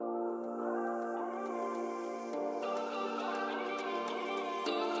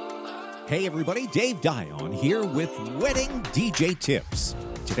Hey everybody, Dave Dion here with Wedding DJ Tips.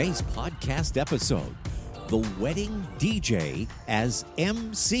 Today's podcast episode, the wedding DJ as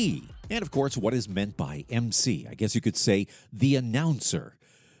MC. And of course, what is meant by MC? I guess you could say the announcer,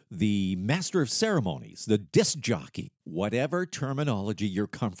 the master of ceremonies, the disc jockey, whatever terminology you're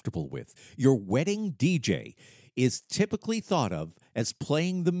comfortable with. Your wedding DJ is typically thought of as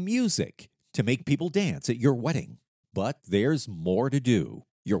playing the music to make people dance at your wedding. But there's more to do.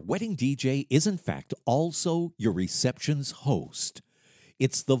 Your wedding DJ is, in fact, also your reception's host.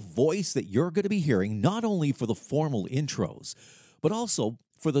 It's the voice that you're going to be hearing not only for the formal intros, but also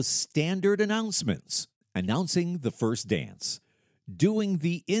for the standard announcements, announcing the first dance, doing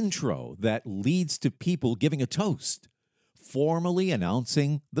the intro that leads to people giving a toast, formally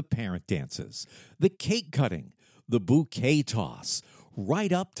announcing the parent dances, the cake cutting, the bouquet toss,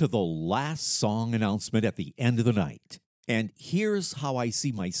 right up to the last song announcement at the end of the night. And here's how I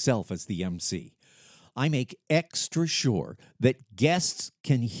see myself as the MC. I make extra sure that guests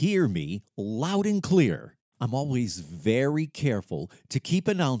can hear me loud and clear. I'm always very careful to keep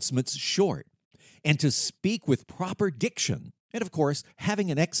announcements short and to speak with proper diction. And of course,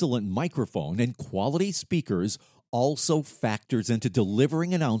 having an excellent microphone and quality speakers also factors into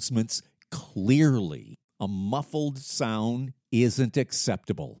delivering announcements clearly. A muffled sound isn't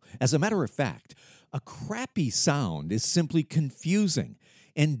acceptable. As a matter of fact, a crappy sound is simply confusing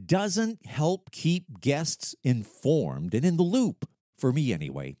and doesn't help keep guests informed and in the loop. For me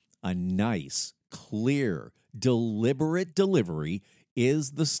anyway, a nice, clear, deliberate delivery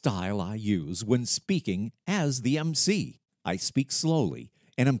is the style I use when speaking as the MC. I speak slowly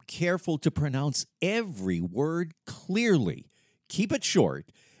and I'm careful to pronounce every word clearly. Keep it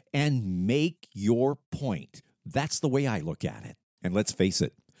short and make your point. That's the way I look at it. And let's face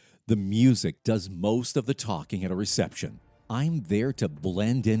it, the music does most of the talking at a reception. I'm there to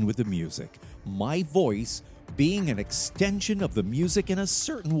blend in with the music, my voice being an extension of the music in a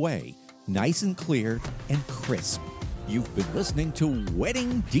certain way, nice and clear and crisp. You've been listening to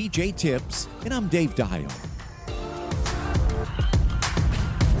Wedding DJ Tips, and I'm Dave Dion.